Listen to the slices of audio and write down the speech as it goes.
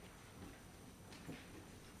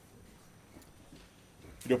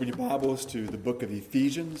You open your Bibles to the book of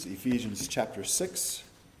Ephesians, Ephesians chapter 6.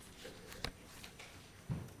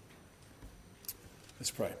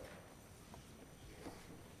 Let's pray.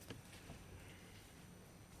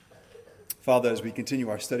 Father, as we continue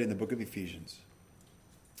our study in the book of Ephesians,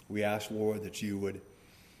 we ask, Lord, that you would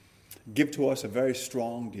give to us a very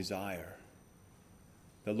strong desire,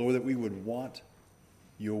 that, Lord, that we would want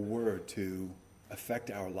your word to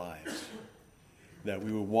affect our lives, that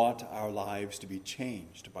we would want our lives to be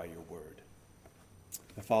changed by your word.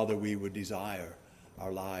 And Father, we would desire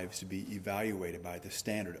our lives to be evaluated by the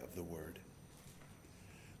standard of the word.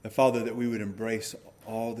 And Father, that we would embrace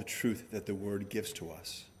all the truth that the word gives to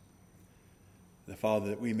us. And Father,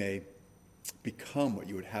 that we may become what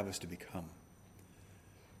you would have us to become.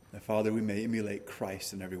 And Father, we may emulate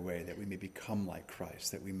Christ in every way, that we may become like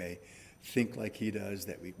Christ, that we may think like he does,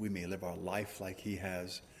 that we may live our life like he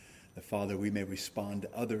has. That, Father, we may respond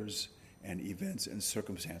to others and events and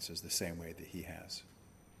circumstances the same way that he has.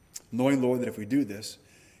 Knowing, Lord, that if we do this,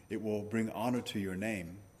 it will bring honor to your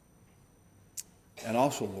name. And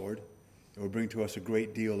also, Lord, it will bring to us a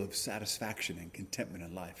great deal of satisfaction and contentment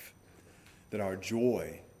in life. That our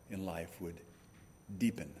joy in life would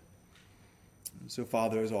deepen. And so,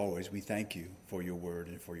 Father, as always, we thank you for your word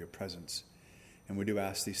and for your presence. And we do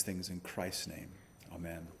ask these things in Christ's name.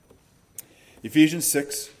 Amen. Ephesians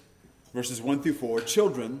 6. Verses 1 through 4,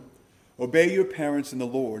 Children, obey your parents in the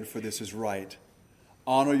Lord, for this is right.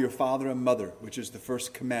 Honor your father and mother, which is the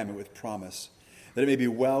first commandment with promise, that it may be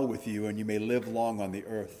well with you and you may live long on the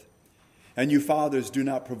earth. And you fathers, do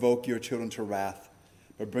not provoke your children to wrath,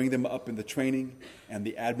 but bring them up in the training and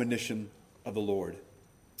the admonition of the Lord.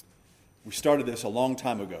 We started this a long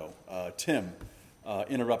time ago. Tim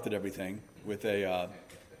interrupted everything with a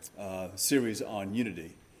series on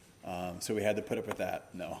unity. So we had to put up with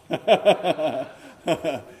that. No.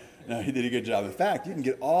 No, he did a good job. In fact, you can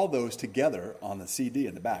get all those together on the CD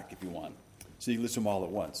in the back if you want. So you can listen to them all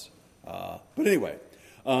at once. But anyway,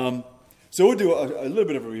 so we'll do a little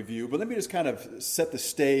bit of a review, but let me just kind of set the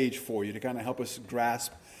stage for you to kind of help us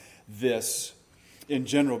grasp this in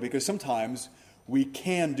general, because sometimes we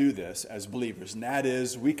can do this as believers, and that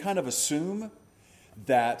is we kind of assume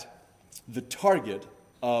that the target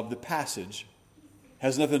of the passage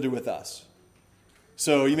has nothing to do with us.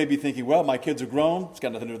 So you may be thinking, well, my kids are grown. It's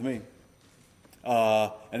got nothing to do with me.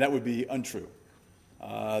 And that would be untrue.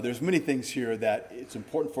 There's many things here that it's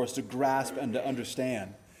important for us to grasp and to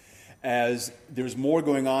understand, as there's more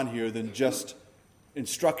going on here than just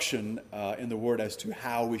instruction in the Word as to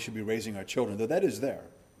how we should be raising our children, though that is there.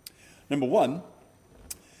 Number one,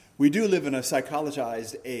 we do live in a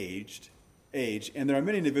psychologized age, and there are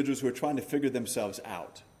many individuals who are trying to figure themselves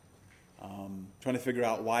out. Trying to figure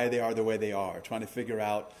out why they are the way they are, trying to figure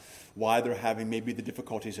out why they're having maybe the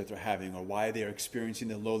difficulties that they're having, or why they're experiencing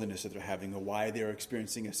the loneliness that they're having, or why they're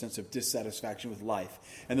experiencing a sense of dissatisfaction with life.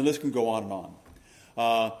 And the list can go on and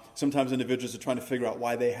on. Sometimes individuals are trying to figure out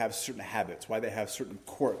why they have certain habits, why they have certain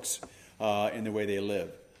quirks in the way they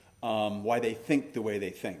live, why they think the way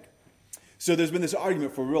they think. So there's been this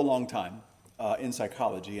argument for a real long time in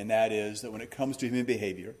psychology, and that is that when it comes to human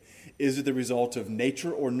behavior, is it the result of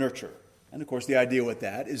nature or nurture? And of course, the idea with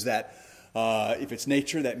that is that if it's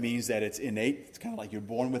nature, that means that it's innate. It's kind of like you're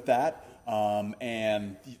born with that.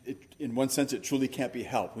 And in one sense, it truly can't be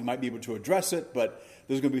helped. We might be able to address it, but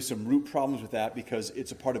there's going to be some root problems with that because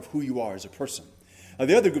it's a part of who you are as a person.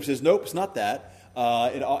 The other group says, nope, it's not that.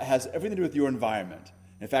 It has everything to do with your environment.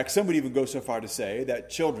 In fact, some would even go so far to say that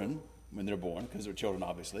children, when they're born, because they're children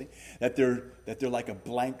obviously, that they're like a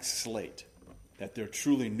blank slate, that they're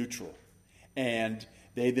truly neutral. And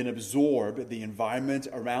they then absorb the environment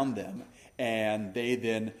around them, and they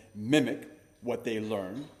then mimic what they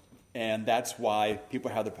learn, and that's why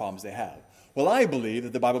people have the problems they have. Well, I believe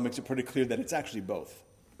that the Bible makes it pretty clear that it's actually both.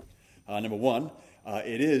 Number one,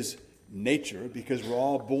 it is nature, because we're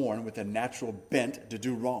all born with a natural bent to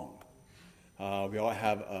do wrong. We've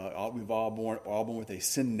all born with a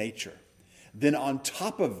sin nature. Then on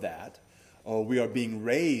top of that, we are being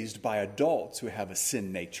raised by adults who have a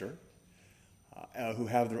sin nature, who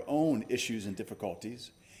have their own issues and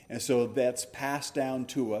difficulties. And so that's passed down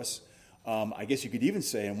to us. I guess you could even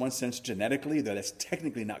say, in one sense, genetically, though that's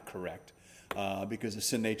technically not correct, because the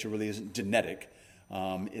sin nature really isn't genetic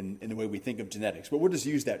in the way we think of genetics. But we'll just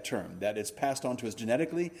use that term, that it's passed on to us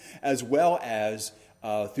genetically, as well as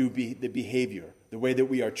through the behavior, the way that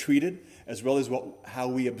we are treated, as well as how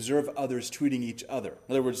we observe others treating each other.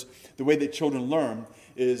 In other words, the way that children learn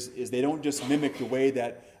is they don't just mimic the way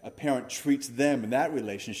that a parent treats them in that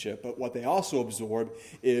relationship, but what they also absorb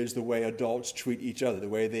is the way adults treat each other, the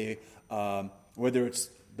way they, whether it's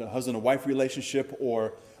the husband and wife relationship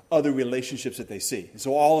or other relationships that they see. And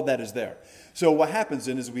so all of that is there. So what happens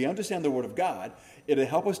then is we understand the Word of God. It'll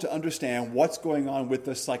help us to understand what's going on with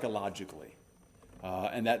us psychologically.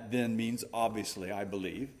 And that then means, obviously, I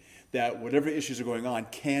believe, that whatever issues are going on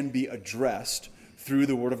can be addressed through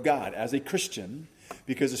the Word of God. As a Christian,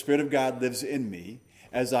 because the Spirit of God lives in me,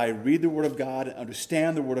 as I read the Word of God and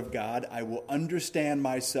understand the Word of God, I will understand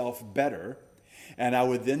myself better, and I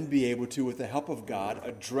would then be able to, with the help of God,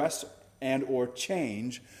 address and or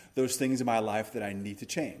change those things in my life that I need to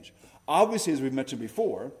change. Obviously, as we've mentioned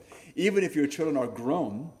before, even if your children are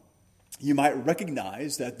grown, you might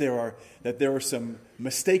recognize that there are some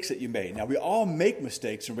mistakes that you made. Now, we all make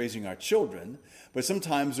mistakes in raising our children, but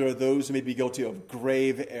sometimes there are those who may be guilty of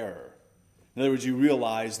grave error. In other words, you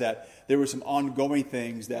realize that there were some ongoing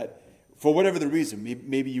things that, for whatever the reason,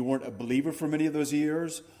 maybe you weren't a believer for many of those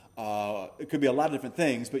years. It could be a lot of different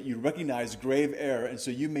things, but you recognize grave error, and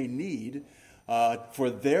so you may need, for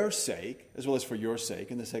their sake, as well as for your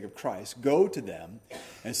sake and the sake of Christ, go to them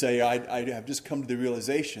and say, I have just come to the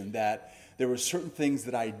realization that there were certain things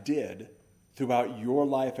that I did throughout your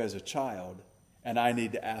life as a child, and I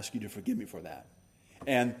need to ask you to forgive me for that.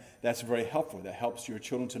 And that's very helpful. That helps your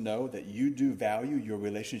children to know that you do value your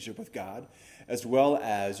relationship with God, as well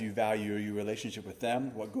as you value your relationship with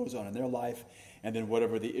them, what goes on in their life, and then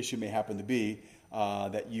whatever the issue may happen to be,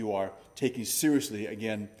 that you are taking seriously,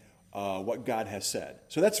 again, what God has said.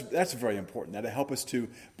 So that's very important. That'll help us to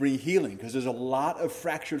bring healing, because there's a lot of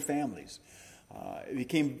fractured families. It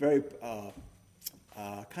became very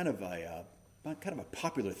kind of a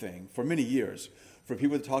popular thing for many years for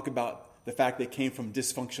people to talk about the fact they came from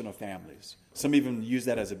dysfunctional families. Some even use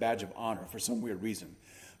that as a badge of honor for some weird reason.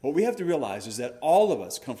 What we have to realize is that all of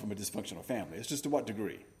us come from a dysfunctional family. It's just to what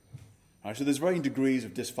degree? All right, so there's varying degrees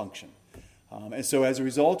of dysfunction. And so as a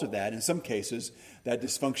result of that, in some cases, that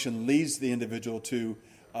dysfunction leads the individual to,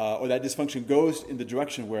 or that dysfunction goes in the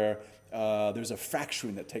direction where there's a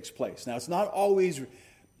fracturing that takes place. Now, it's not always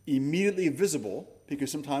immediately visible,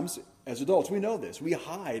 because sometimes as adults, we know this. We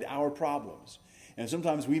hide our problems. And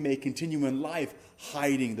sometimes we may continue in life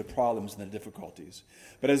hiding the problems and the difficulties.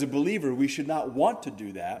 But as a believer, we should not want to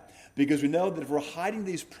do that, because we know that if we're hiding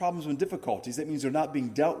these problems and difficulties, that means they're not being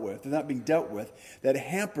dealt with. They're not being dealt with. That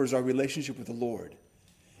hampers our relationship with the Lord.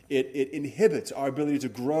 It inhibits our ability to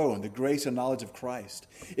grow in the grace and knowledge of Christ.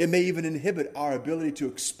 It may even inhibit our ability to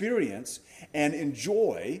experience and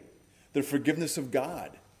enjoy the forgiveness of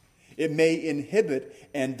God. It may inhibit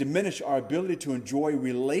and diminish our ability to enjoy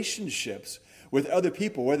relationships with other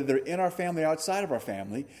people, whether they're in our family or outside of our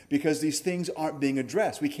family, because these things aren't being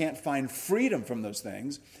addressed. We can't find freedom from those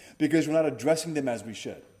things because we're not addressing them as we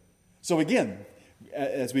should. So again,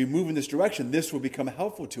 as we move in this direction, this will become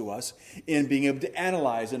helpful to us in being able to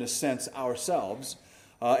analyze, in a sense, ourselves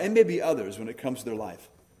and maybe others when it comes to their life.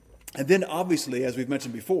 And then obviously, as we've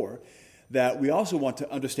mentioned before, that we also want to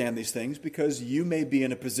understand these things because you may be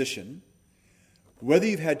in a position, whether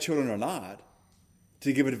you've had children or not,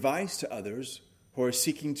 to give advice to others who are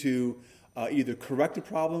seeking to either correct a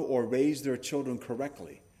problem or raise their children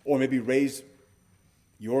correctly, or maybe raise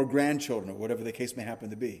your grandchildren or whatever the case may happen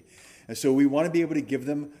to be. And so we want to be able to give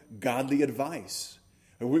them godly advice.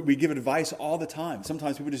 We give advice all the time.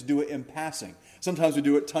 Sometimes people just do it in passing. Sometimes we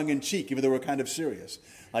do it tongue-in-cheek, even though we're kind of serious.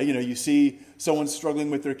 You see someone struggling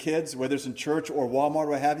with their kids, whether it's in church or Walmart or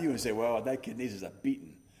what have you, and say, well, that kid needs a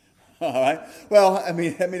beating. All right. Well, I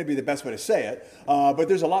mean, that may not be the best way to say it, but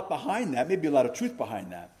there's a lot behind that, maybe a lot of truth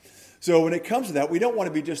behind that. So when it comes to that, we don't want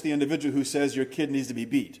to be just the individual who says your kid needs to be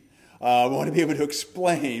beat. We want to be able to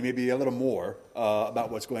explain maybe a little more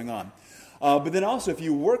about what's going on. But then also, if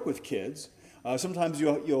you work with kids, sometimes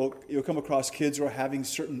you'll come across kids who are having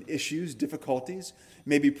certain issues, difficulties,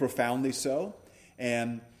 maybe profoundly so,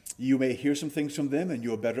 and you may hear some things from them and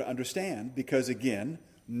you'll better understand because, again,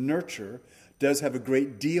 nurture does have a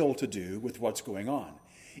great deal to do with what's going on.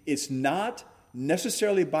 It's not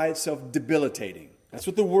necessarily by itself debilitating. That's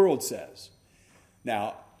what the world says.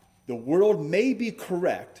 Now, the world may be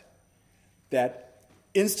correct that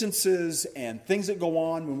instances and things that go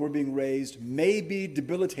on when we're being raised may be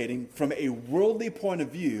debilitating from a worldly point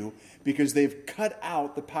of view because they've cut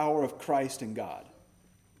out the power of Christ and God.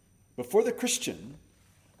 But for the Christian,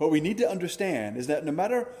 what we need to understand is that no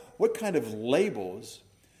matter what kind of labels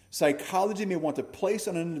psychology may want to place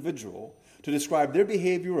on an individual to describe their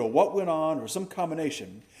behavior or what went on or some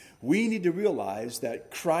combination, we need to realize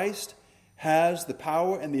that Christ has the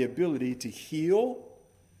power and the ability to heal,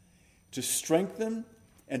 to strengthen,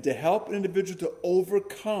 and to help an individual to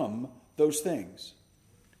overcome those things.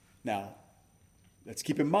 Now, let's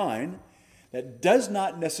keep in mind that does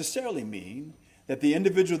not necessarily mean that the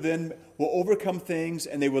individual then will overcome things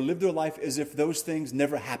and they will live their life as if those things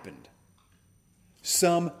never happened.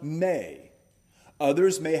 Some may.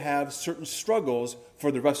 Others may have certain struggles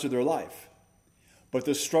for the rest of their life. But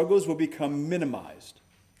the struggles will become minimized.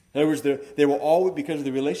 In other words, they will always, because of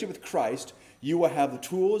the relationship with Christ, you will have the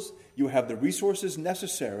tools, you will have the resources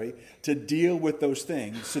necessary to deal with those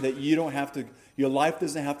things so that you don't have to, your life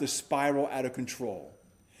doesn't have to spiral out of control.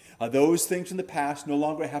 Those things in the past no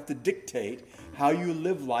longer have to dictate how you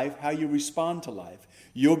live life, how you respond to life.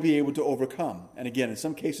 You'll be able to overcome. And again, in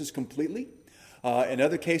some cases completely. In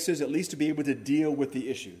other cases, at least to be able to deal with the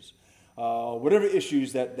issues. Whatever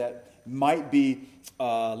issues that might be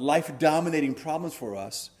life-dominating problems for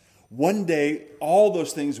us, one day all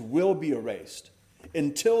those things will be erased.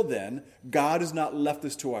 Until then, God has not left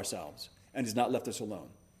us to ourselves and has not left us alone.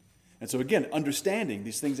 And so again, understanding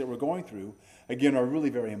these things that we're going through, again, are really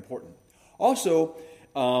very important. Also,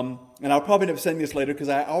 and I'll probably end up saying this later because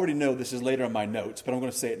I already know this is later in my notes, but I'm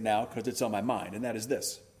going to say it now because it's on my mind, and that is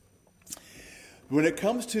this. When it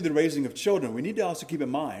comes to the raising of children, we need to also keep in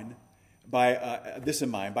mind, by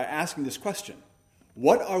asking this question.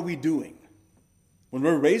 What are we doing? When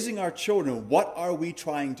we're raising our children, what are we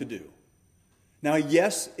trying to do? Now,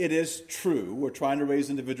 yes, it is true. We're trying to raise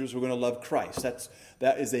individuals who are going to love Christ.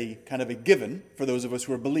 That is a kind of a given for those of us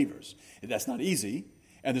who are believers. That's not easy,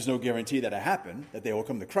 and there's no guarantee that it happen, that they will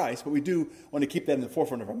come to Christ, but we do want to keep that in the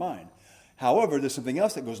forefront of our mind. However, there's something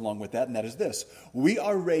else that goes along with that, and that is this. We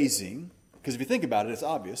are raising, because if you think about it, it's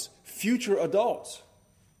obvious, future adults.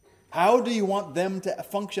 How do you want them to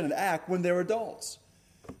function and act when they're adults?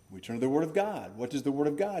 We turn to the Word of God. What does the Word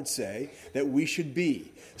of God say that we should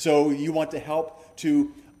be? So you want to help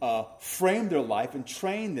to frame their life and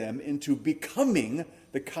train them into becoming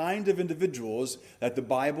the kind of individuals that the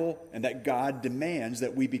Bible and that God demands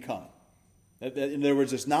that we become. In other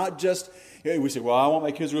words, it's not just, we say, well, I want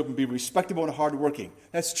my kids to grow up and be respectable and hardworking.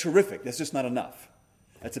 That's terrific. That's just not enough.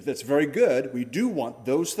 That's very good. We do want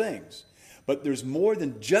those things. But there's more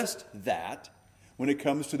than just that when it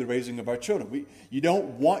comes to the raising of our children. You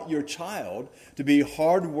don't want your child to be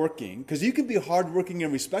hardworking, because you can be hardworking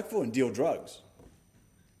and respectful and deal drugs.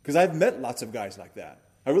 Because I've met lots of guys like that.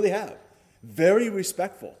 I really have. Very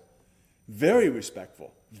respectful, very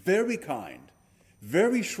kind,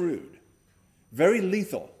 very shrewd, very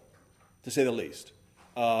lethal, to say the least.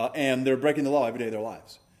 And they're breaking the law every day of their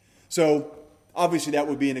lives. So obviously that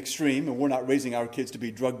would be an extreme, and we're not raising our kids to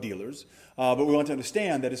be drug dealers. But we want to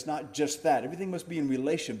understand that it's not just that. Everything must be in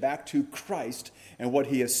relation back to Christ and what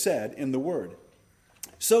he has said in the Word.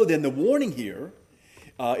 So then the warning here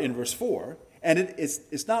in verse 4, and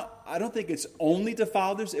it's not, I don't think it's only to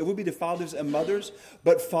fathers. It would be to fathers and mothers,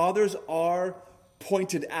 but fathers are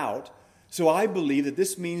pointed out. So I believe that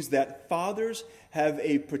this means that fathers have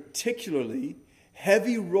a particularly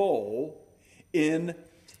heavy role in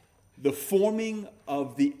the forming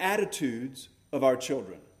of the attitudes of our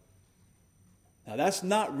children. Now, that's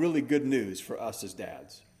not really good news for us as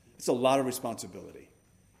dads. It's a lot of responsibility.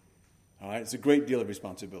 All right, it's a great deal of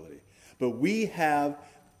responsibility. But we have,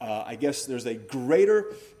 I guess there's a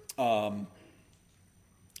greater, it'll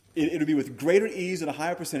be with greater ease and a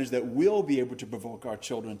higher percentage that we'll be able to provoke our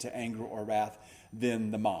children to anger or wrath than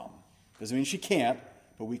the mom. Doesn't mean she can't,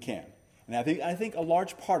 but we can. And I think a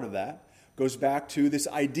large part of that goes back to this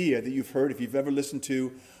idea that you've heard, if you've ever listened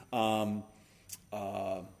to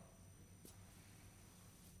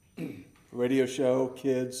radio show,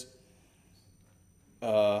 kids,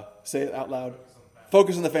 say it out loud.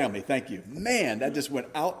 Focus on the Family. Thank you. Man, that just went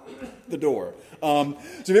out the door. So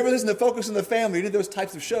if you ever listen to Focus on the Family, any of those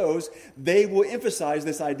types of shows, they will emphasize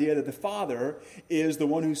this idea that the father is the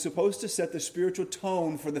one who's supposed to set the spiritual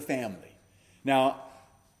tone for the family. Now,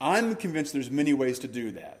 I'm convinced there's many ways to do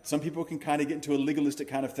that. Some people can kind of get into a legalistic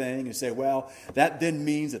kind of thing and say, well, that then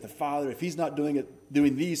means that the father, if he's not doing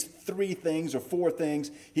these 3 things or 4 things,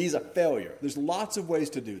 he's a failure. There's lots of ways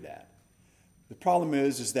to do that. The problem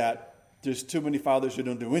is that there's too many fathers who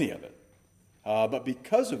don't do any of it. But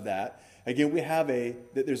because of that, again,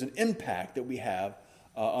 there's an impact that we have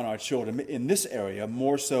on our children in this area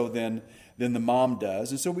more so than the mom does.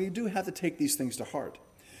 And so we do have to take these things to heart.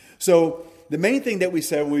 So the main thing that we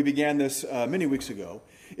said when we began this many weeks ago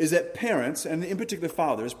is that parents, and in particular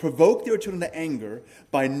fathers, provoke their children to anger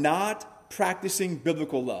by not practicing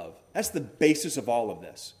biblical love. That's the basis of all of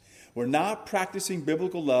this. We're not practicing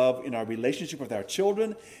biblical love in our relationship with our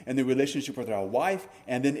children and the relationship with our wife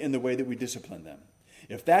and then in the way that we discipline them.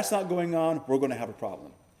 If that's not going on, we're going to have a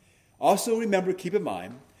problem. Also remember, keep in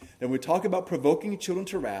mind, that when we talk about provoking children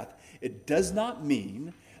to wrath, it does not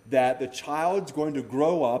mean that the child's going to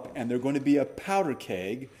grow up and they're going to be a powder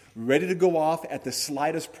keg ready to go off at the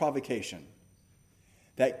slightest provocation.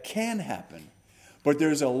 That can happen. But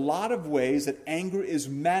there's a lot of ways that anger is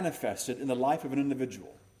manifested in the life of an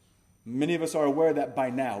individual. Many of us are aware of that by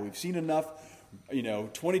now. We've seen enough,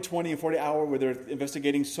 20, 20, and 40 hour where they're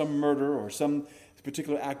investigating some murder or some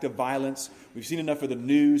particular act of violence. We've seen enough of the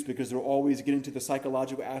news because they're always getting to the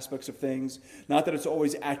psychological aspects of things. Not that it's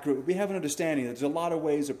always accurate, but we have an understanding that there's a lot of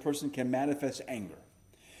ways a person can manifest anger.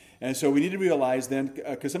 And so we need to realize then,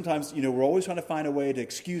 because sometimes, we're always trying to find a way to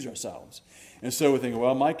excuse ourselves. And so we're thinking,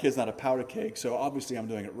 well, my kid's not a powder keg, so obviously I'm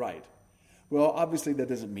doing it right. Well, obviously that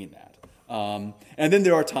doesn't mean that. And then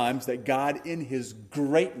there are times that God, in his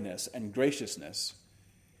greatness and graciousness,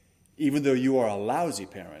 even though you are a lousy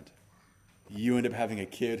parent, you end up having a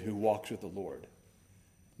kid who walks with the Lord.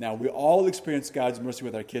 Now, we all experience God's mercy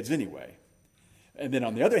with our kids anyway. And then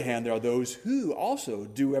on the other hand, there are those who also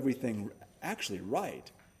do everything actually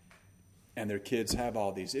right, and their kids have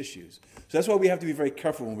all these issues. So that's why we have to be very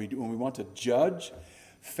careful when we want to judge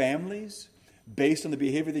families based on the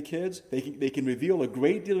behavior of the kids. They can reveal a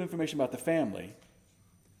great deal of information about the family,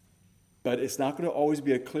 but it's not going to always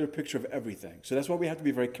be a clear picture of everything. So that's why we have to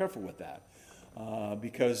be very careful with that.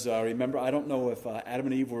 Because remember, I don't know if Adam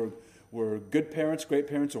and Eve were good parents, great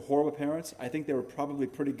parents, or horrible parents. I think they were probably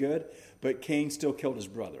pretty good, but Cain still killed his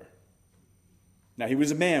brother. Now, he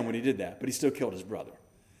was a man when he did that, but he still killed his brother.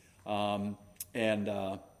 I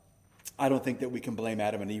don't think that we can blame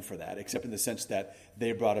Adam and Eve for that, except in the sense that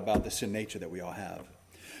they brought about the sin nature that we all have.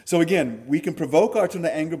 So again, we can provoke our children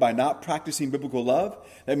to anger by not practicing biblical love.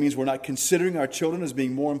 That means we're not considering our children as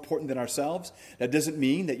being more important than ourselves. That doesn't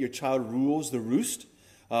mean that your child rules the roost.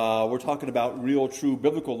 We're talking about real, true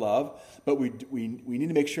biblical love, but we need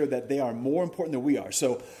to make sure that they are more important than we are.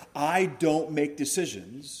 So I don't make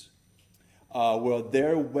decisions where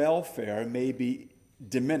their welfare may be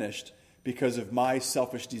diminished because of my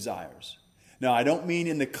selfish desires. Now, I don't mean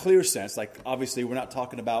in the clear sense, like obviously we're not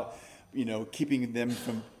talking about, keeping them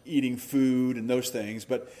from eating food and those things,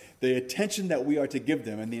 but the attention that we are to give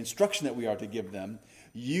them and the instruction that we are to give them,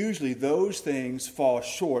 usually those things fall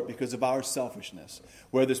short because of our selfishness,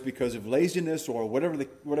 whether it's because of laziness or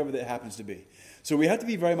whatever that happens to be. So we have to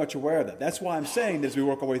be very much aware of that. That's why I'm saying that as we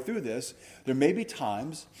work our way through this, there may be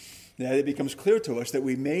times that it becomes clear to us that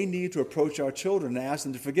we may need to approach our children and ask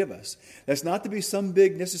them to forgive us. That's not to be some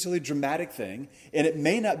big, necessarily dramatic thing, and it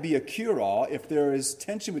may not be a cure-all if there is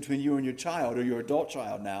tension between you and your child or your adult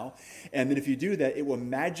child now, and then if you do that, it will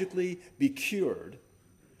magically be cured.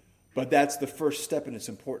 But that's the first step, and it's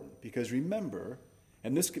important, because remember,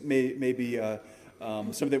 and this may be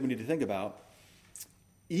something that we need to think about,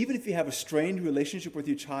 even if you have a strained relationship with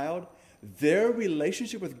your child, their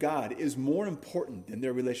relationship with God is more important than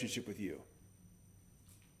their relationship with you.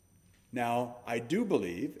 Now, I do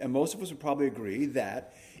believe, and most of us would probably agree,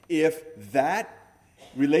 that if that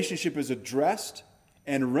relationship is addressed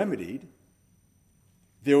and remedied,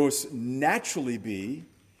 there will naturally be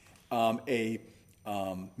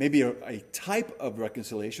maybe a type of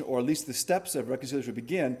reconciliation, or at least the steps of reconciliation would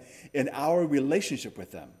begin in our relationship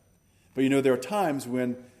with them. But there are times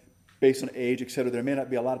when, based on age, etc., there may not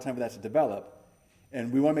be a lot of time for that to develop.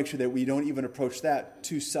 And we want to make sure that we don't even approach that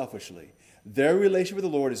too selfishly. Their relationship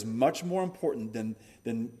with the Lord is much more important than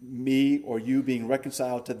me or you being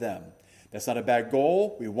reconciled to them. That's not a bad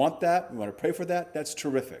goal. We want that. We want to pray for that. That's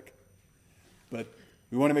terrific. But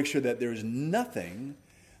we want to make sure that there's nothing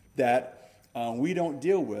that we don't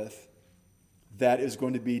deal with that is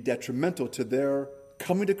going to be detrimental to their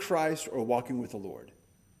coming to Christ or walking with the Lord.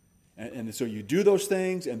 And so you do those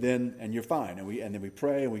things, and you're fine. And then we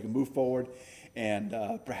pray, and we can move forward. And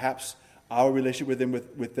perhaps our relationship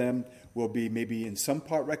with them will be maybe in some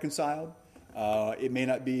part reconciled. It may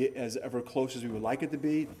not be as ever close as we would like it to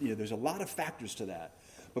be. There's a lot of factors to that.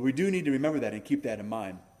 But we do need to remember that and keep that in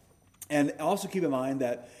mind. And also keep in mind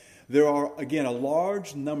that there are, again, a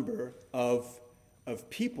large number of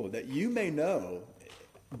people that you may know,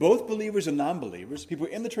 both believers and non-believers, people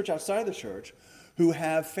in the church, outside of the church, who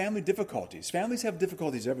have family difficulties. Families have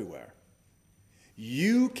difficulties everywhere.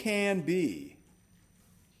 You can be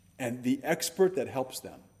the expert that helps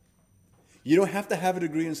them. You don't have to have a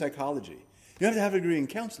degree in psychology. You don't have to have a degree in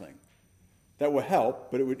counseling. That will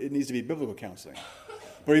help, but it needs to be biblical counseling.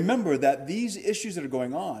 But remember that these issues that are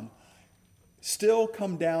going on still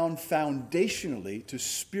come down foundationally to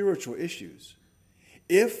spiritual issues.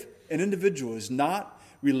 If an individual is not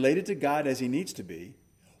related to God as he needs to be,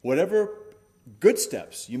 whatever good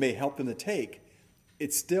steps you may help them to take,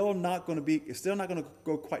 it's still not going to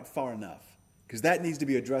go quite far enough, because that needs to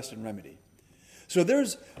be addressed and remedied. So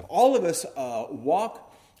all of us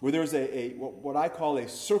walk where there's what I call a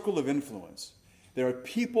circle of influence. There are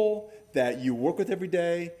people that you work with every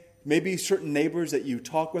day, maybe certain neighbors that you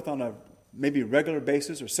talk with on a maybe regular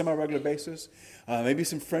basis or semi-regular basis, maybe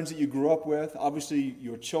some friends that you grew up with, obviously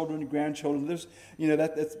your children, grandchildren. There's,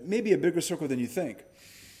 that's maybe a bigger circle than you think.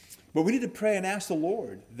 But we need to pray and ask the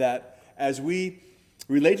Lord that as we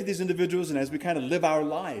relate to these individuals and as we kind of live our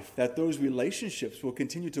life, that those relationships will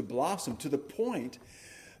continue to blossom to the point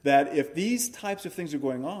that if these types of things are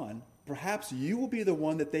going on, perhaps you will be the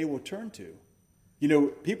one that they will turn to.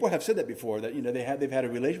 People have said that before, that, they've had a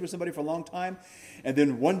relationship with somebody for a long time, and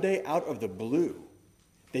then one day out of the blue,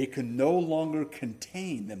 they can no longer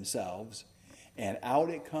contain themselves, and out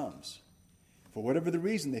it comes. For whatever the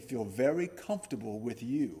reason, they feel very comfortable with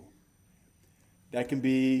you. That can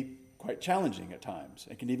be quite challenging at times.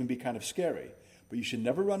 It can even be kind of scary. But you should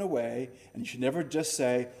never run away, and you should never just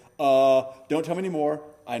say, don't tell me anymore,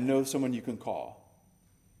 I know someone you can call.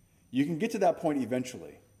 You can get to that point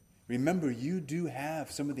eventually. Remember, you do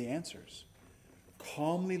have some of the answers.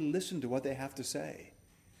 Calmly listen to what they have to say.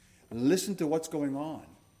 Listen to what's going on.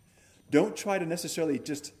 Don't try to necessarily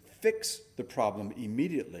just fix the problem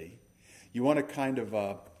immediately. You want to kind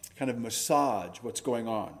of massage what's going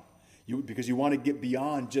on. Because you want to get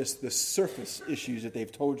beyond just the surface issues that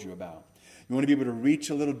they've told you about. You want to be able to reach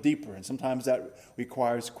a little deeper, and sometimes that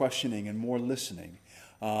requires questioning and more listening.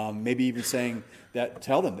 Maybe even saying that,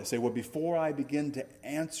 tell them, they say, well, before I begin to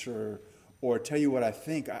answer or tell you what I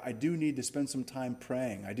think, I do need to spend some time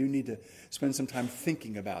praying. I do need to spend some time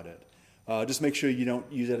thinking about it. Just make sure you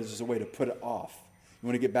don't use that as a way to put it off. You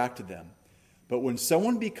want to get back to them. But when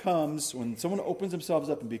someone opens themselves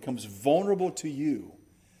up and becomes vulnerable to you,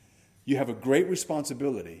 you have a great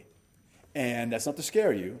responsibility, and that's not to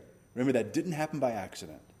scare you. Remember, that didn't happen by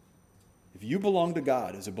accident. If you belong to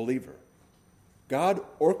God as a believer, God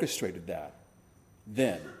orchestrated that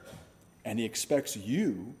then, and He expects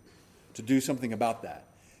you to do something about that.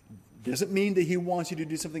 Doesn't mean that He wants you to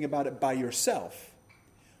do something about it by yourself.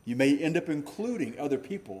 You may end up including other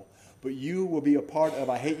people, but you will be a part of,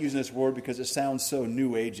 I hate using this word because it sounds so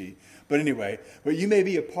new agey, but you may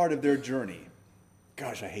be a part of their journey.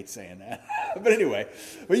 Gosh, I hate saying that. But anyway,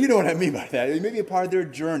 you know what I mean by that. You may be a part of their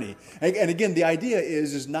journey. And again, the idea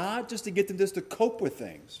is not just to get them just to cope with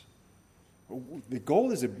things. The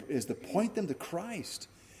goal is to point them to Christ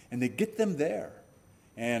and to get them there.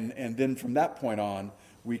 And then from that point on,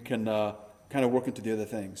 we can kind of work into the other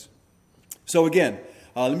things. So again,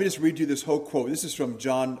 let me just read you this whole quote. This is from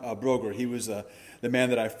John Broger. He was the man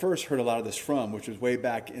that I first heard a lot of this from, which was way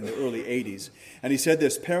back in the early 80s. And he said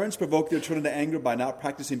this: parents provoke their children to anger by not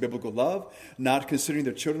practicing biblical love, not considering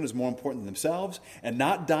their children as more important than themselves, and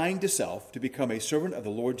not dying to self to become a servant of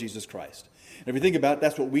the Lord Jesus Christ. And if you think about it,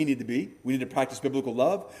 that's what we need to be. We need to practice biblical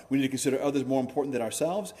love. We need to consider others more important than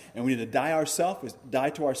ourselves. And we need to die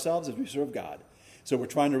to ourselves as we serve God. So we're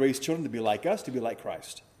trying to raise children to be like us, to be like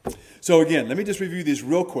Christ. So again, let me just review these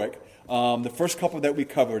real quick. The first couple that we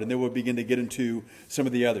covered, and then we'll begin to get into some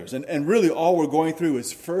of the others. And really all we're going through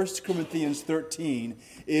is 1 Corinthians 13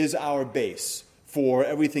 is our base for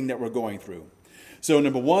everything that we're going through. So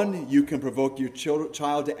number one, you can provoke your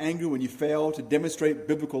child to anger when you fail to demonstrate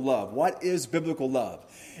biblical love. What is biblical love?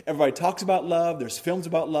 Everybody talks about love. There's films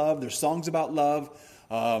about love. There's songs about love.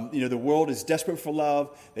 The world is desperate for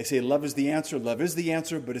love. They say love is the answer. Love is the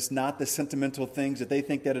answer, but it's not the sentimental things that they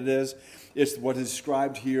think that it is. It's what is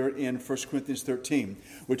described here in 1 Corinthians 13,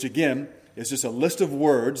 which again is just a list of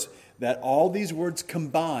words that all these words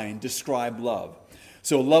combined describe love.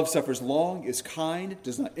 So love suffers long, is kind,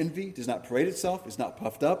 does not envy, does not parade itself, is not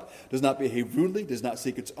puffed up, does not behave rudely, does not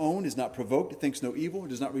seek its own, is not provoked, thinks no evil,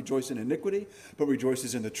 does not rejoice in iniquity, but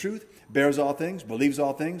rejoices in the truth, bears all things, believes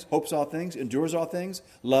all things, hopes all things, endures all things.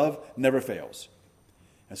 Love never fails.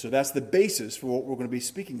 And so that's the basis for what we're going to be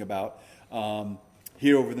speaking about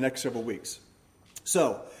here over the next several weeks.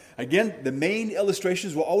 So, again, the main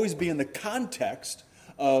illustrations will always be in the context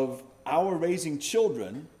of our raising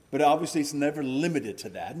children, but obviously it's never limited to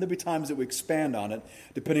that. And there'll be times that we expand on it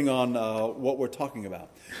depending on what we're talking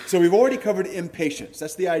about. So we've already covered impatience.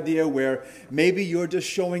 That's the idea where maybe you're just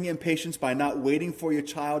showing impatience by not waiting for your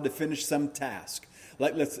child to finish some task.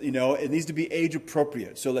 Like it needs to be age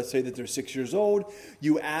appropriate. So let's say that they're 6 years old.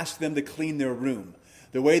 You ask them to clean their room.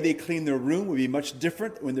 The way they clean their room will be much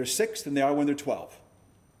different when they're 6 than they are when they're 12.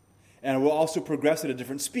 And it will also progress at a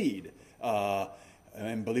different speed.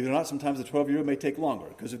 And believe it or not, sometimes the 12-year-old may take longer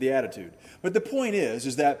because of the attitude. But the point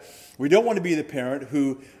is that we don't want to be the parent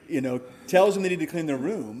who, tells them they need to clean their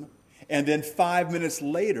room and then 5 minutes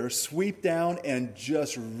later sweep down and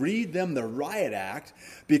just read them the riot act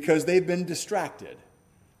because they've been distracted.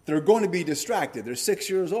 They're going to be distracted. They're 6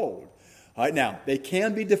 years old. All right, now, they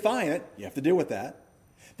can be defiant. You have to deal with that.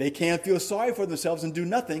 They can feel sorry for themselves and do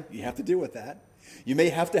nothing. You have to deal with that. You may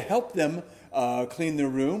have to help them clean their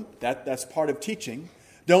room. That's part of teaching.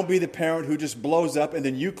 Don't be the parent who just blows up and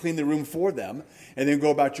then you clean the room for them and then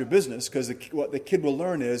go about your business, because what the kid will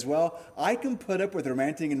learn is, well, I can put up with their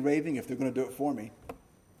ranting and raving if they're going to do it for me.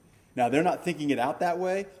 Now, they're not thinking it out that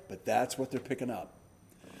way, but that's what they're picking up.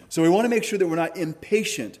 So we want to make sure that we're not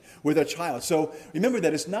impatient with our child. So remember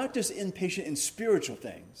that it's not just impatient in spiritual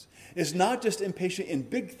things. It's not just impatient in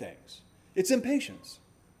big things. It's impatience.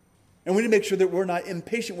 And we need to make sure that we're not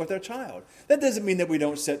impatient with our child. That doesn't mean that we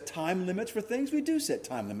don't set time limits for things. We do set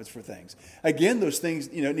time limits for things. Again, those things,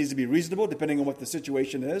 it needs to be reasonable depending on what the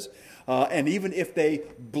situation is. And even if they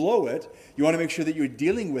blow it, you want to make sure that you're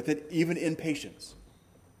dealing with it even in patience.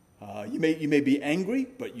 You may be angry,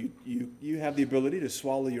 but you have the ability to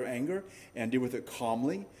swallow your anger and deal with it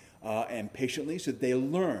calmly and patiently so that they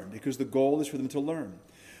learn, because the goal is for them to learn.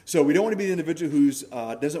 So we don't want to be the individual who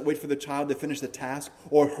doesn't wait for the child to finish the task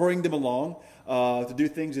or hurrying them along to do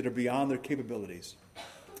things that are beyond their capabilities.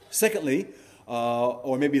 Secondly,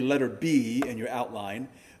 or maybe letter B in your outline,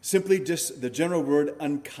 simply just the general word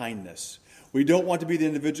unkindness. We don't want to be the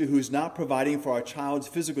individual who's not providing for our child's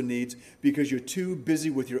physical needs because you're too busy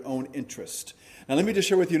with your own interest. Now, let me just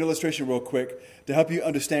share with you an illustration real quick to help you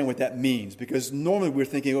understand what that means, because normally we're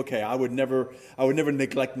thinking, okay, I would never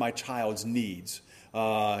neglect my child's needs.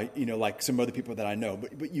 Like some other people that I know,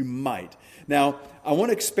 but you might. Now, I want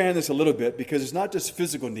to expand this a little bit, because it's not just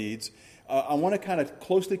physical needs. I want to kind of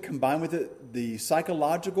closely combine with it the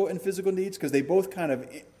psychological and physical needs, because they both kind of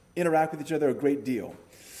interact with each other a great deal.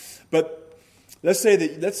 But let's say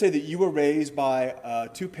that you were raised by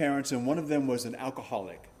two parents, and one of them was an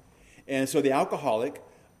alcoholic. And so the alcoholic,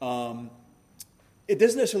 it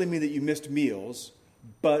doesn't necessarily mean that you missed meals,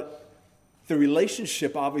 but the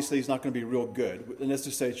relationship obviously is not going to be real good. And let's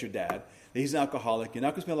just say it's your dad. He's an alcoholic. You're not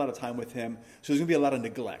going to spend a lot of time with him. So there's going to be a lot of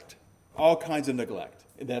neglect, all kinds of neglect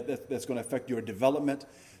that's going to affect your development,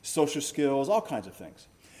 social skills, all kinds of things.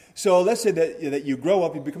 So let's say that you grow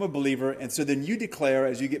up, you become a believer, and so then you declare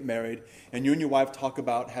as you get married and you and your wife talk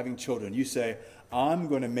about having children. You say, I'm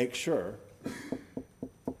going to make sure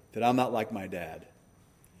that I'm not like my dad.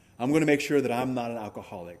 I'm going to make sure that I'm not an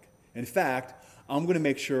alcoholic. In fact, I'm going to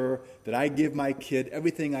make sure that I give my kid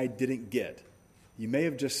everything I didn't get. You may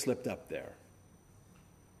have just slipped up there,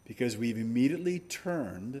 because we've immediately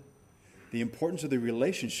turned the importance of the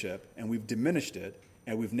relationship and we've diminished it,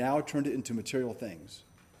 and we've now turned it into material things.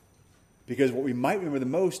 Because what we might remember the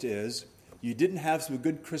most is you didn't have some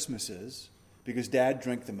good Christmases because Dad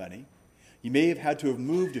drank the money. You may have had to have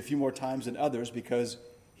moved a few more times than others because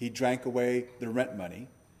he drank away the rent money.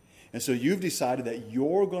 And so you've decided that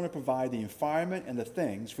you're going to provide the environment and the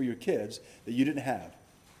things for your kids that you didn't have.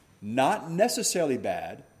 Not necessarily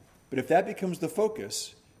bad, but if that becomes the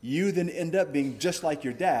focus, you then end up being just like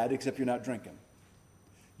your dad, except you're not drinking.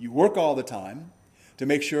 You work all the time to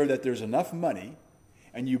make sure that there's enough money,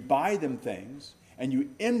 and you buy them things, and you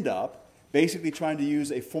end up basically trying to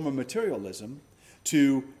use a form of materialism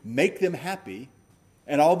to make them happy,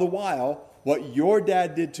 and all the while, what your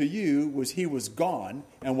dad did to you was he was gone,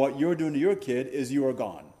 and what you're doing to your kid is you are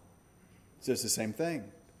gone. So it's the same thing.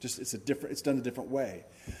 Just it's done a different way.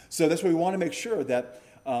 So that's why we want to make sure that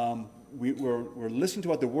we're listening to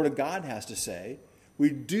what the Word of God has to say. We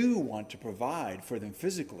do want to provide for them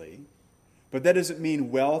physically, but that doesn't mean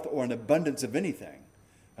wealth or an abundance of anything.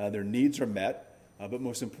 Their needs are met, but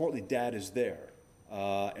most importantly, Dad is there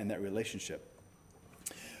in that relationship.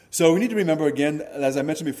 So we need to remember, again, as I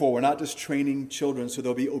mentioned before, we're not just training children so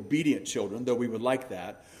they'll be obedient children, though we would like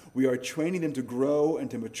that. We are training them to grow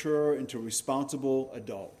and to mature into responsible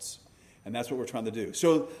adults. And that's what we're trying to do.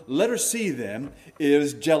 So letter C, then,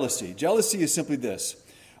 is jealousy. Jealousy is simply this.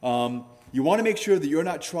 You want to make sure that you're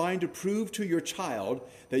not trying to prove to your child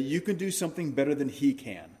that you can do something better than he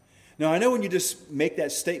can. Now, I know when you just make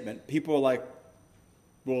that statement, people are like,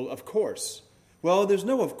 well, of course. Well, there's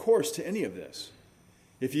no of course to any of this.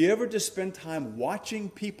 If you ever just spend time watching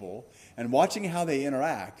people and watching how they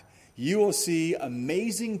interact, you will see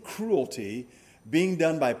amazing cruelty being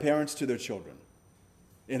done by parents to their children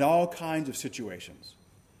in all kinds of situations,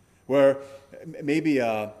 where maybe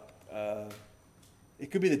it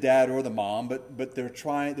could be the dad or the mom, but they're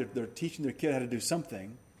teaching their kid how to do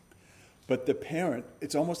something. But the parent,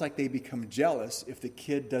 it's almost like they become jealous if the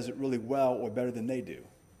kid does it really well or better than they do.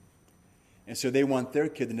 And so they want their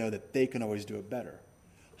kid to know that they can always do it better.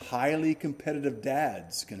 Highly competitive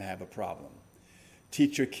dads can have a problem.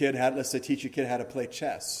 Teach your kid how to play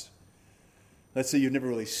chess. Let's say you've never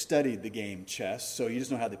really studied the game chess, so you just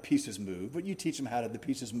know how the pieces move, but you teach them how the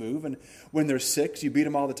pieces move, and when they're 6, you beat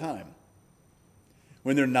them all the time.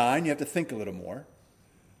 When they're 9, you have to think a little more,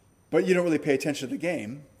 but you don't really pay attention to the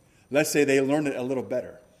game. Let's say they learn it a little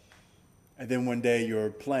better, and then one day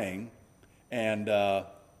you're playing, and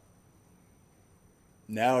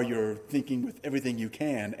now you're thinking with everything you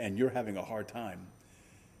can, and you're having a hard time.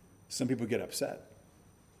 Some people get upset.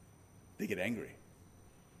 They get angry.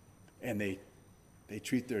 And they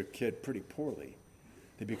treat their kid pretty poorly.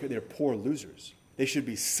 They're poor losers. They should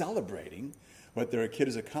be celebrating what their kid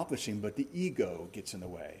is accomplishing, but the ego gets in the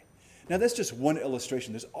way. Now, that's just one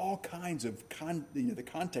illustration. There's all kinds of, the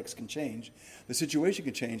context can change. The situation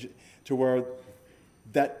can change to where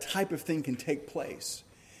that type of thing can take place.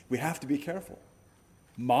 We have to be careful.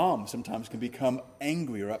 Mom sometimes can become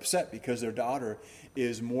angry or upset because their daughter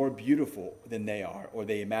is more beautiful than they are, or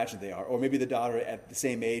they imagine they are. Or maybe the daughter at the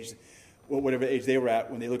same age, or whatever age they were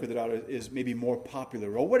at when they look at the daughter, is maybe more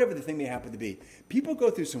popular, or whatever the thing may happen to be. People go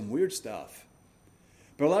through some weird stuff.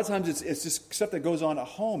 But a lot of times it's just stuff that goes on at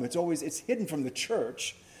home. It's hidden from the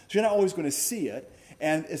church, so you're not always going to see it.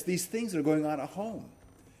 And it's these things that are going on at home.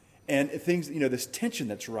 And things, this tension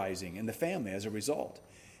that's rising in the family as a result.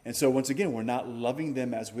 And so once again, we're not loving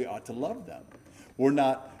them as we ought to love them. We're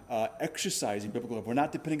not exercising biblical love. We're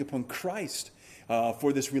not depending upon Christ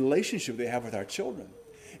for this relationship they have with our children.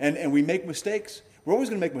 And we make mistakes. We're always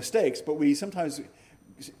going to make mistakes, but we sometimes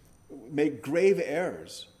make grave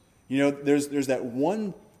errors. There's that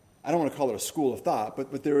one, I don't want to call it a school of thought,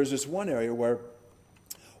 but there is this one area or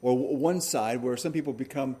one side where some people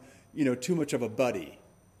become, too much of a buddy.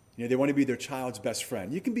 They want to be their child's best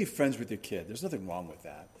friend. You can be friends with your kid. There's nothing wrong with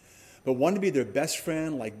that. But want to be their best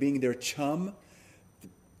friend, like being their chum,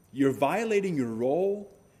 you're violating your role,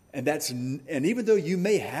 and even though you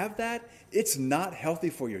may have that, it's not healthy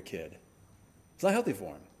for your kid. It's not healthy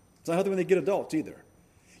for them. It's not healthy when they get adults either.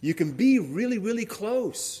 You can be really, really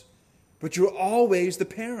close, but you're always the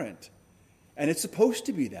parent. And it's supposed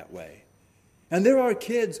to be that way. And there are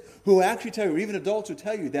kids who actually tell you, or even adults who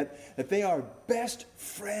tell you that they are best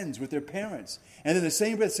friends with their parents. And in the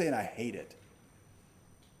same breath saying, I hate it.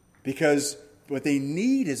 Because what they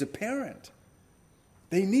need is a parent.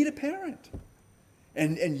 They need a parent.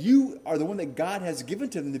 And you are the one that God has given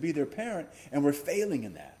to them to be their parent, and we're failing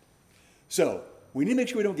in that. So we need to make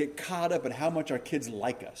sure we don't get caught up in how much our kids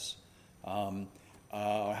like us, or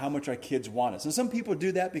how much our kids want us. And some people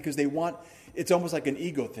do that because it's almost like an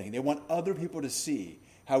ego thing. They want other people to see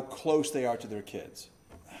how close they are to their kids.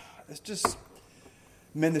 It's just,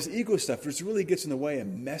 man, this ego stuff just really gets in the way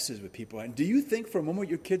and messes with people. And do you think for a moment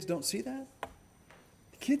your kids don't see that?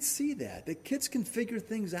 The kids see that. The kids can figure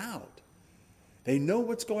things out. They know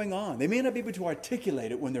what's going on. They may not be able to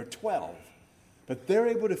articulate it when they're 12, but they're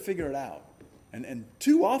able to figure it out. And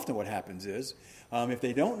too often what happens is, if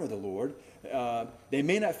they don't know the Lord, they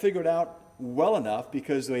may not figure it out well enough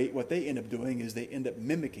because what they end up doing is they end up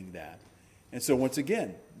mimicking that. And so once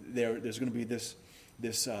again, there's going to be this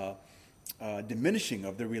diminishing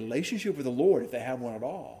of their relationship with the Lord if they have one at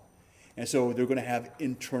all. And so they're going to have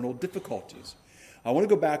internal difficulties. I want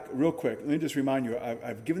to go back real quick. Let me just remind you,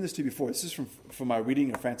 I've given this to you before. This is from my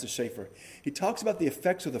reading of Francis Schaeffer. He talks about the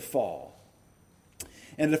effects of the fall.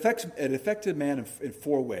 And it affected man in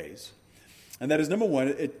 4 ways. And that is, number one,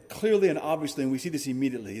 it clearly and obviously, and we see this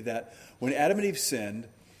immediately, that when Adam and Eve sinned,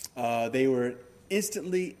 they were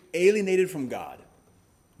instantly alienated from God.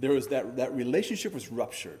 There was that relationship was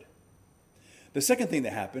ruptured. The second thing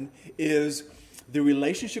that happened is the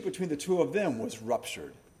relationship between the two of them was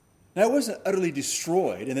ruptured. Now, it wasn't utterly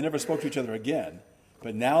destroyed, and they never spoke to each other again.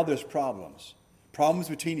 But now there's problems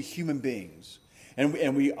between human beings.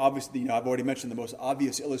 And we obviously, I've already mentioned the most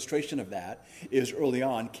obvious illustration of that is early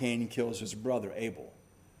on, Cain kills his brother Abel.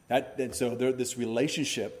 So this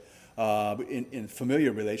relationship, in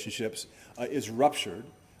familiar relationships, is ruptured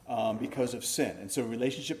because of sin. And so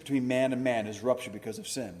relationship between man and man is ruptured because of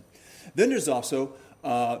sin. Then there's also,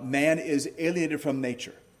 man is alienated from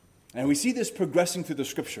nature. And we see this progressing through the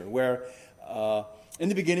Scripture, where in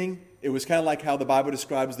the beginning, it was kind of like how the Bible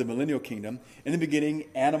describes the millennial kingdom. In the beginning,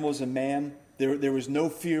 animals and man, there was no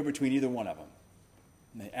fear between either one of them.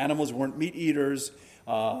 The animals weren't meat eaters,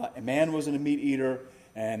 and man wasn't a meat eater,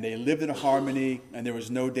 and they lived in harmony, and there was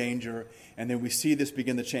no danger. And then we see this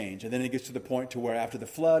begin to change. And then it gets to the point to where after the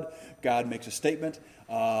flood, God makes a statement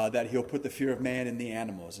that he'll put the fear of man in the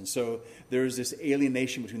animals. And so there's this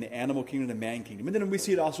alienation between the animal kingdom and the man kingdom. And then we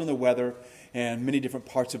see it also in the weather and many different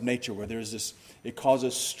parts of nature where there's this, it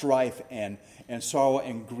causes strife and sorrow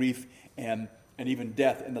and grief and and even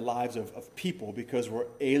death in the lives of people because we're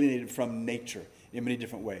alienated from nature in many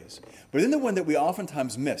different ways. But then the one that we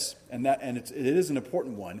oftentimes miss, and it is an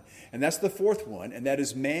important one, and that's the fourth one, and that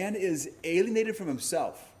is man is alienated from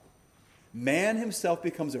himself. Man himself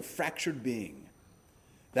becomes a fractured being.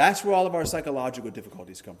 That's where all of our psychological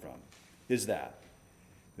difficulties come from, is that.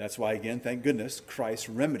 That's why, again, thank goodness, Christ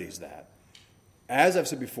remedies that. As I've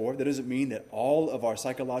said before, that doesn't mean that all of our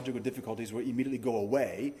psychological difficulties will immediately go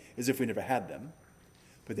away as if we never had them,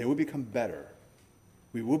 but they will become better.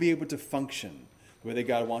 We will be able to function the way that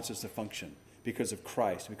God wants us to function because of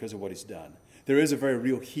Christ, because of what he's done. There is a very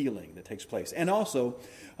real healing that takes place. And also,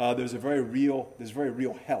 there's very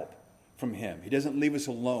real help from him. He doesn't leave us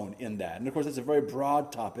alone in that. And of course, that's a very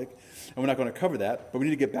broad topic, and we're not going to cover that, but we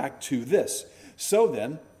need to get back to this. So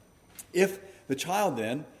then, if the child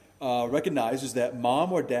then recognizes that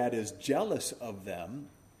mom or dad is jealous of them,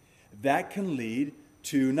 that can lead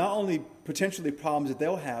to not only potentially problems that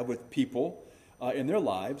they'll have with people in their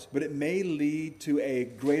lives, but it may lead to a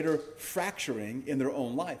greater fracturing in their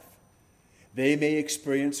own life. They may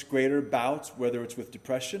experience greater bouts, whether it's with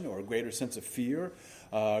depression or a greater sense of fear,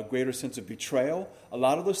 a greater sense of betrayal. A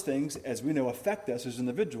lot of those things, as we know, affect us as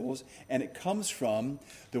individuals, and it comes from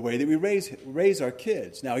the way that we raise our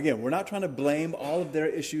kids. Now, again, we're not trying to blame all of their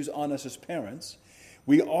issues on us as parents.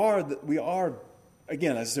 We are,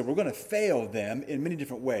 again, as I said, we're going to fail them in many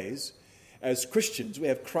different ways. As Christians, we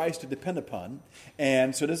have Christ to depend upon,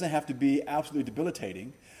 and so it doesn't have to be absolutely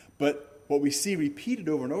debilitating. But what we see repeated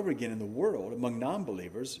over and over again in the world among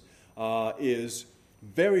non-believers is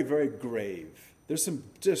very, very grave. There's some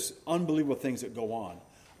just unbelievable things that go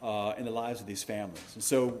on in the lives of these families. And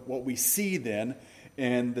so what we see then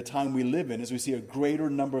in the time we live in is we see a greater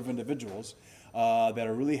number of individuals that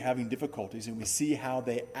are really having difficulties, and we see how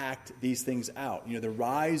they act these things out. You know, the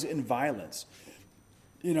rise in violence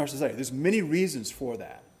in our society. There's many reasons for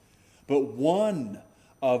that. But one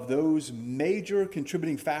of those major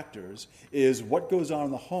contributing factors is what goes on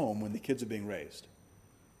in the home when the kids are being raised.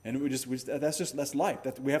 And that's life.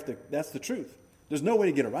 That's the truth. There's no way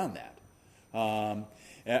to get around that.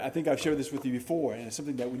 I think I've shared this with you before, and it's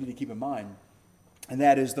something that we need to keep in mind. And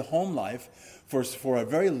that is the home life for a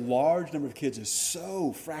very large number of kids is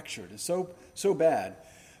so fractured, it's so bad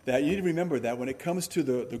that you need to remember that when it comes to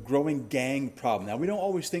the growing gang problem. Now, we don't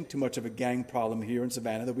always think too much of a gang problem here in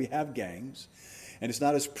Savannah, that we have gangs, and it's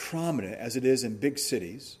not as prominent as it is in big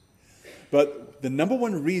cities. But the number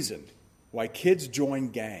one reason why kids join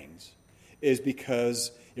gangs is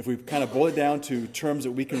because, if we kind of boil it down to terms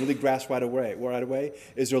that we can really grasp right away,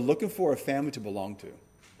 is they're looking for a family to belong to.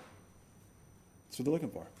 That's what they're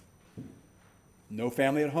looking for. No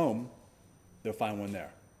family at home, they'll find one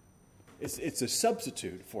there. It's a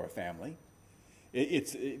substitute for a family.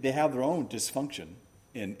 They have their own dysfunction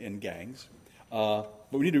in gangs. But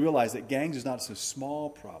we need to realize that gangs is not a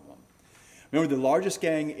small problem. Remember, the largest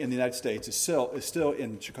gang in the United States is still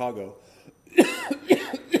in Chicago.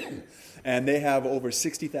 And they have over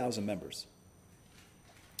 60,000 members.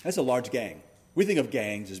 That's a large gang. We think of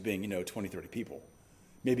gangs as being, 20, 30 people,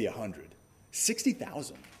 maybe 100.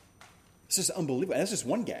 60,000. It's just unbelievable. And that's just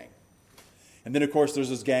one gang. And then, of course, there's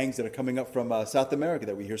those gangs that are coming up from South America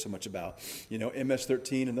that we hear so much about,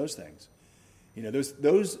 MS-13 and those things.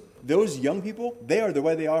 Those young people, they are the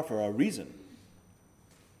way they are for a reason.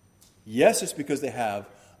 Yes, it's because they have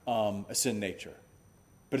a sin nature.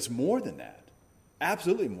 But it's more than that.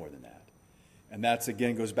 Absolutely more than that. And that's,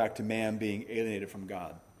 again, goes back to man being alienated from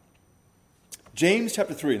God. James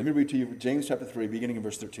chapter 3. Let me read to you James chapter 3, beginning in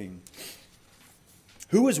verse 13.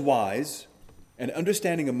 Who is wise and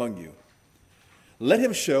understanding among you? Let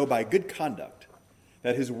him show by good conduct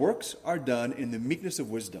that his works are done in the meekness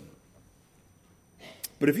of wisdom.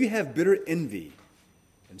 But if you have bitter envy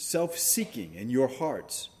and self-seeking in your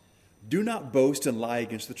hearts, do not boast and lie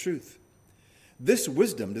against the truth. This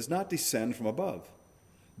wisdom does not descend from above,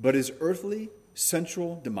 but is earthly,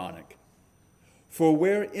 sensual, demonic. For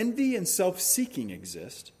where envy and self-seeking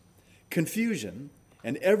exist, confusion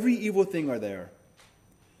and every evil thing are there.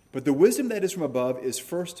 But the wisdom that is from above is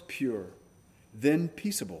first pure, then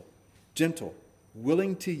peaceable, gentle,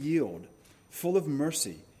 willing to yield, full of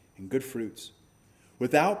mercy and good fruits,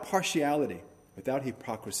 without partiality, without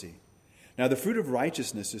hypocrisy. Now the fruit of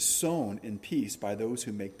righteousness is sown in peace by those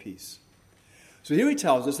who make peace. So here he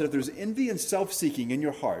tells us that if there's envy and self-seeking in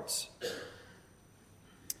your hearts,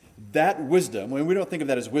 that wisdom, we don't think of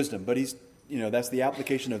that as wisdom, but that's the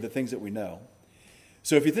application of the things that we know.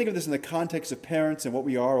 So if you think of this in the context of parents and what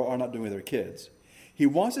we are or are not doing with our kids, he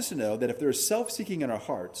wants us to know that if there is self-seeking in our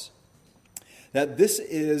hearts, that this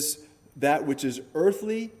is that which is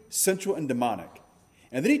earthly, sensual, and demonic.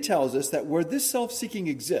 And then he tells us that where this self-seeking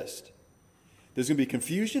exists, there's going to be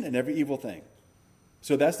confusion and every evil thing.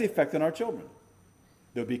 So that's the effect on our children.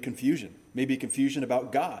 There'll be confusion. Maybe confusion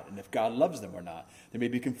about God and if God loves them or not. There may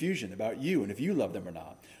be confusion about you and if you love them or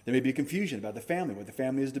not. There may be confusion about the family, what the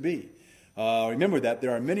family is to be. Remember that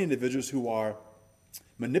there are many individuals who are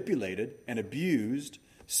manipulated and abused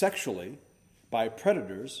sexually by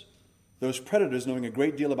predators, those predators knowing a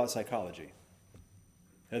great deal about psychology.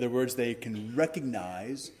 In other words, they can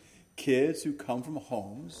recognize kids who come from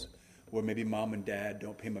homes where maybe mom and dad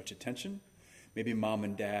don't pay much attention. Maybe mom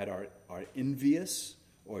and dad are envious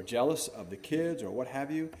or jealous of the kids or what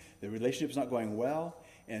have you. The relationship's not going well,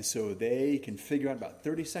 and so they can figure out about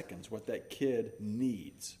 30 seconds what that kid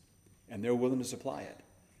needs, and they're willing to supply it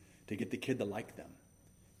to get the kid to like them,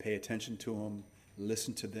 pay attention to them,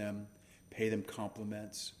 listen to them, pay them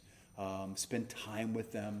compliments, spend time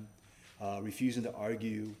with them, refusing to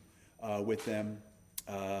argue with them,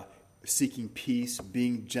 seeking peace,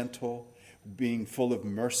 being gentle, being full of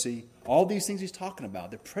mercy. All these things he's talking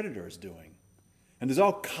about, the predator is doing. And there's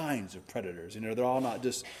all kinds of predators. They're all not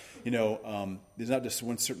just, there's not just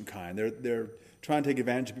one certain kind. They're trying to take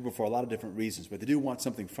advantage of people for a lot of different reasons, but they do want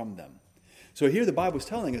something from them. So here the Bible's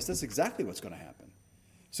telling us that's exactly what's going to happen.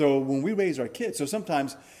 So when we raise our kids, so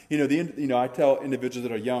sometimes, I tell individuals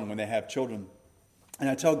that are young when they have children, and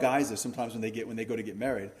I tell guys this sometimes when they go to get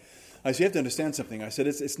married, I say you have to understand something. I said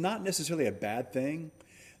it's not necessarily a bad thing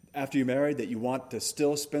after you're married that you want to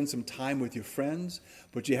still spend some time with your friends,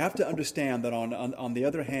 but you have to understand that on the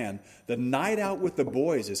other hand, the night out with the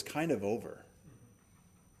boys is kind of over.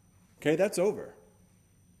 Okay, that's over.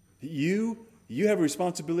 You have a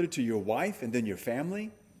responsibility to your wife and then your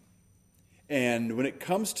family. And when it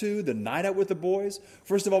comes to the night out with the boys,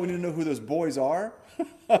 first of all, we need to know who those boys are.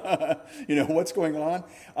 What's going on.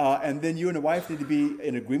 And then you and the wife need to be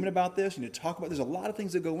in agreement about this. You need to talk about, there's a lot of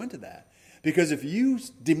things that go into that. Because if you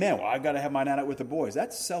demand, I've got to have my night out with the boys,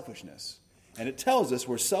 that's selfishness. And it tells us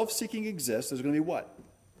where self-seeking exists, there's going to be what?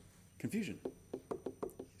 Confusion.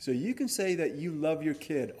 So you can say that you love your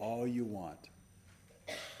kid all you want.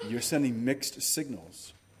 You're sending mixed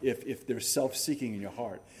signals if there's self-seeking in your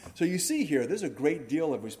heart. So you see here, there's a great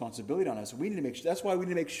deal of responsibility on us. That's why we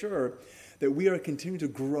need to make sure that we are continuing to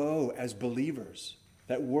grow as believers,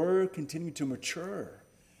 that we're continuing to mature,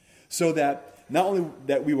 so that not only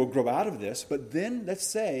that we will grow out of this, but then let's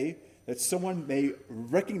say that someone may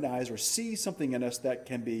recognize or see something in us that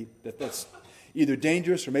can be, that's either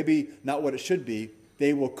dangerous or maybe not what it should be.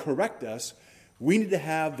 They will correct us. We need to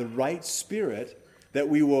have the right spirit that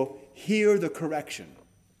we will hear the correction.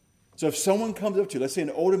 So if someone comes up to you, let's say an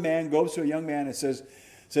older man goes to a young man and says,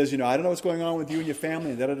 I don't know what's going on with you and your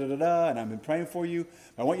family, and da-da-da-da-da, and I've been praying for you.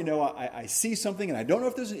 I want you to know I see something, and I don't know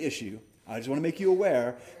if there's an issue. I just want to make you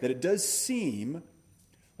aware that it does seem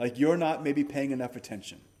like you're not maybe paying enough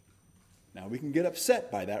attention. Now, we can get upset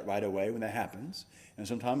by that right away when that happens. And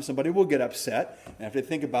sometimes somebody will get upset. And after they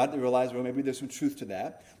think about it, they realize, well, maybe there's some truth to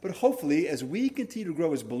that. But hopefully, as we continue to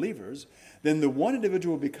grow as believers, then the one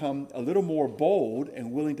individual will become a little more bold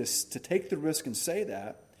and willing to take the risk and say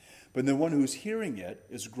that. But the one who's hearing it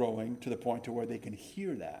is growing to the point to where they can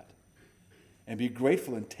hear that and be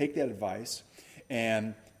grateful and take that advice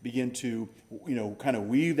and begin to, kind of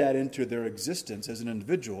weave that into their existence as an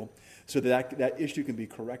individual so that issue can be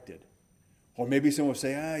corrected. Or maybe someone will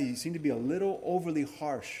say, you seem to be a little overly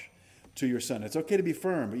harsh to your son. It's okay to be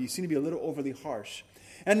firm, but you seem to be a little overly harsh.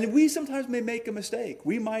 And we sometimes may make a mistake.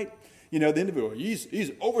 We might, the individual,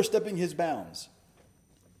 he's overstepping his bounds.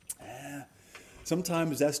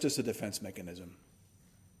 Sometimes that's just a defense mechanism.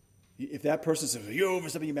 If that person says, you're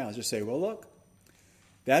overstepping your bounds, just say, well, look,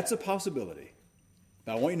 that's a possibility.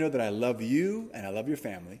 But I want you to know that I love you and I love your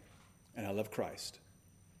family and I love Christ.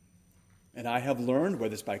 And I have learned,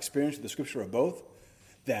 whether it's by experience or the scripture or both,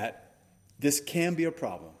 that this can be a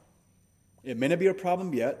problem. It may not be a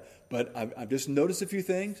problem yet, but I've just noticed a few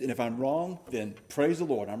things, and if I'm wrong, then praise the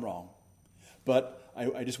Lord, I'm wrong. But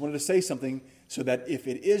I just wanted to say something so that if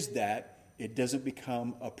it is that, it doesn't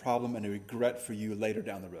become a problem and a regret for you later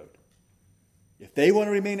down the road. If they want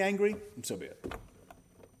to remain angry, so be it.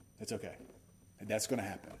 That's okay. And that's going to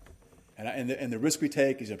happen. And the risk we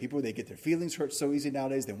take is people, they get their feelings hurt so easy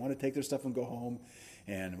nowadays. They want to take their stuff and go home.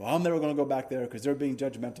 And, I'm never going to go back there because they're being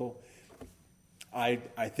judgmental. I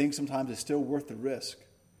think sometimes it's still worth the risk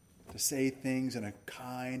to say things in a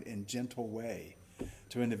kind and gentle way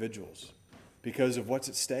to individuals because of what's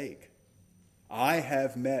at stake. I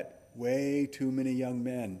have met way too many young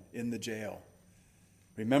men in the jail.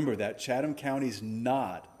 Remember that Chatham County is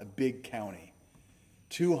not a big county.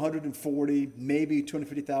 240, maybe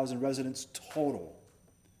 250,000 residents total.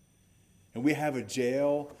 And we have a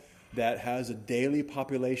jail that has a daily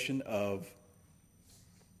population of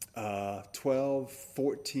 12,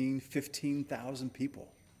 14, 15,000 people.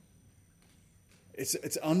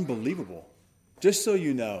 It's unbelievable. Just so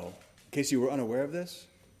you know, in case you were unaware of this,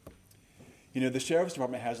 the sheriff's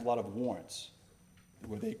department has a lot of warrants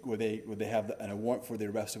where they have a warrant for the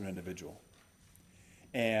arrest of an individual.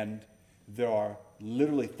 And there are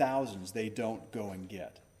literally thousands they don't go and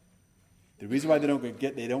get. The reason why they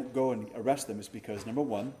don't go and arrest them is because, number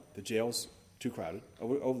one, the jail's too crowded,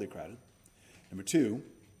 overly crowded. Number two,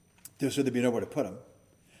 there'd be nowhere to put them.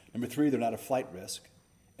 Number three, they're not a flight risk.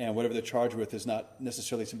 And whatever they're charged with is not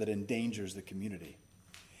necessarily something that endangers the community.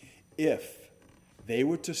 If they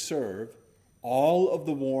were to serve all of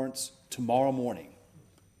the warrants tomorrow morning,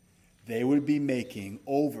 they would be making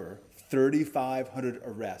over 3,500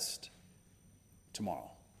 arrests tomorrow.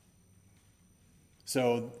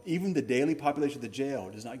 So even the daily population of the jail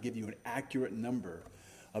does not give you an accurate number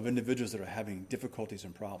of individuals that are having difficulties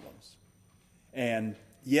and problems. And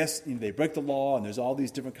yes, they break the law, and there's all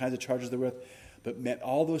these different kinds of charges they're with, but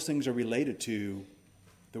all those things are related to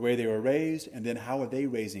the way they were raised, and then how are they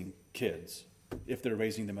raising kids, if they're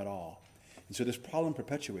raising them at all. And so this problem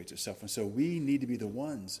perpetuates itself. And so we need to be the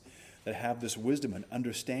ones that have this wisdom and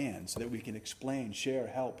understand so that we can explain, share,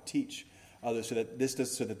 help, teach others so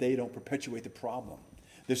that they don't perpetuate the problem.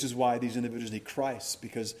 This is why these individuals need Christ,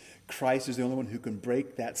 because Christ is the only one who can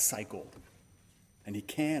break that cycle. And he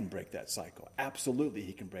can break that cycle. Absolutely,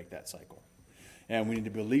 he can break that cycle. And we need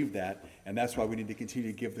to believe that, and that's why we need to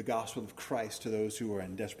continue to give the gospel of Christ to those who are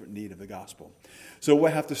in desperate need of the gospel. So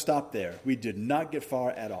we'll have to stop there. We did not get far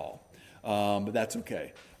at all, but that's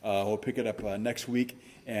okay. We'll pick it up next week,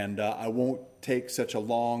 and I won't take such a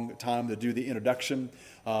long time to do the introduction.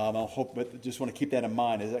 But just want to keep that in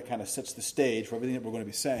mind as that kind of sets the stage for everything that we're going to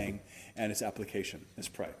be saying and its application. Let's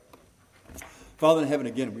pray. Father in heaven,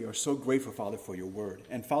 again, we are so grateful, Father, for your word,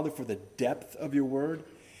 and Father, for the depth of your word,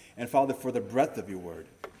 and Father, for the breadth of your word.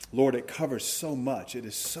 Lord, it covers so much. It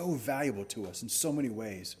is so valuable to us in so many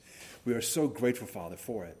ways. We are so grateful, Father,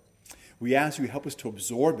 for it. We ask you to help us to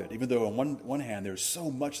absorb it, even though on one hand there's so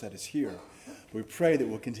much that is here. We pray that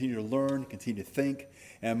we'll continue to learn, continue to think,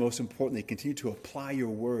 and most importantly, continue to apply your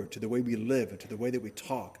word to the way we live and to the way that we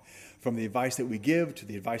talk, from the advice that we give to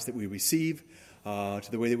the advice that we receive, to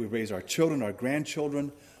the way that we raise our children, our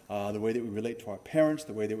grandchildren, the way that we relate to our parents,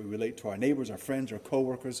 the way that we relate to our neighbors, our friends, our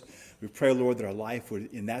coworkers. We pray, Lord, that our life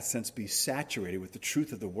would, in that sense, be saturated with the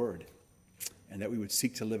truth of the word, and that we would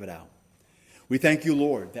seek to live it out. We thank you,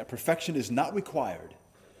 Lord, that perfection is not required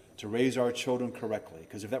to raise our children correctly,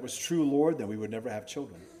 because if that was true, Lord, then we would never have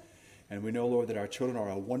children. And we know, Lord, that our children are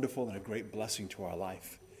a wonderful and a great blessing to our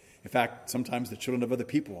life. In fact, sometimes the children of other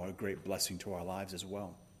people are a great blessing to our lives as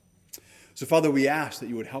well. So, Father, we ask that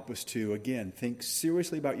you would help us to, again, think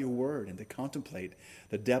seriously about your word and to contemplate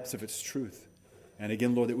the depths of its truth. And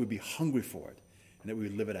again, Lord, that we'd be hungry for it and that we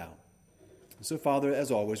would live it out. And so, Father,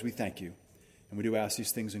 as always, we thank you. And we do ask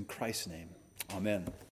these things in Christ's name. Amen.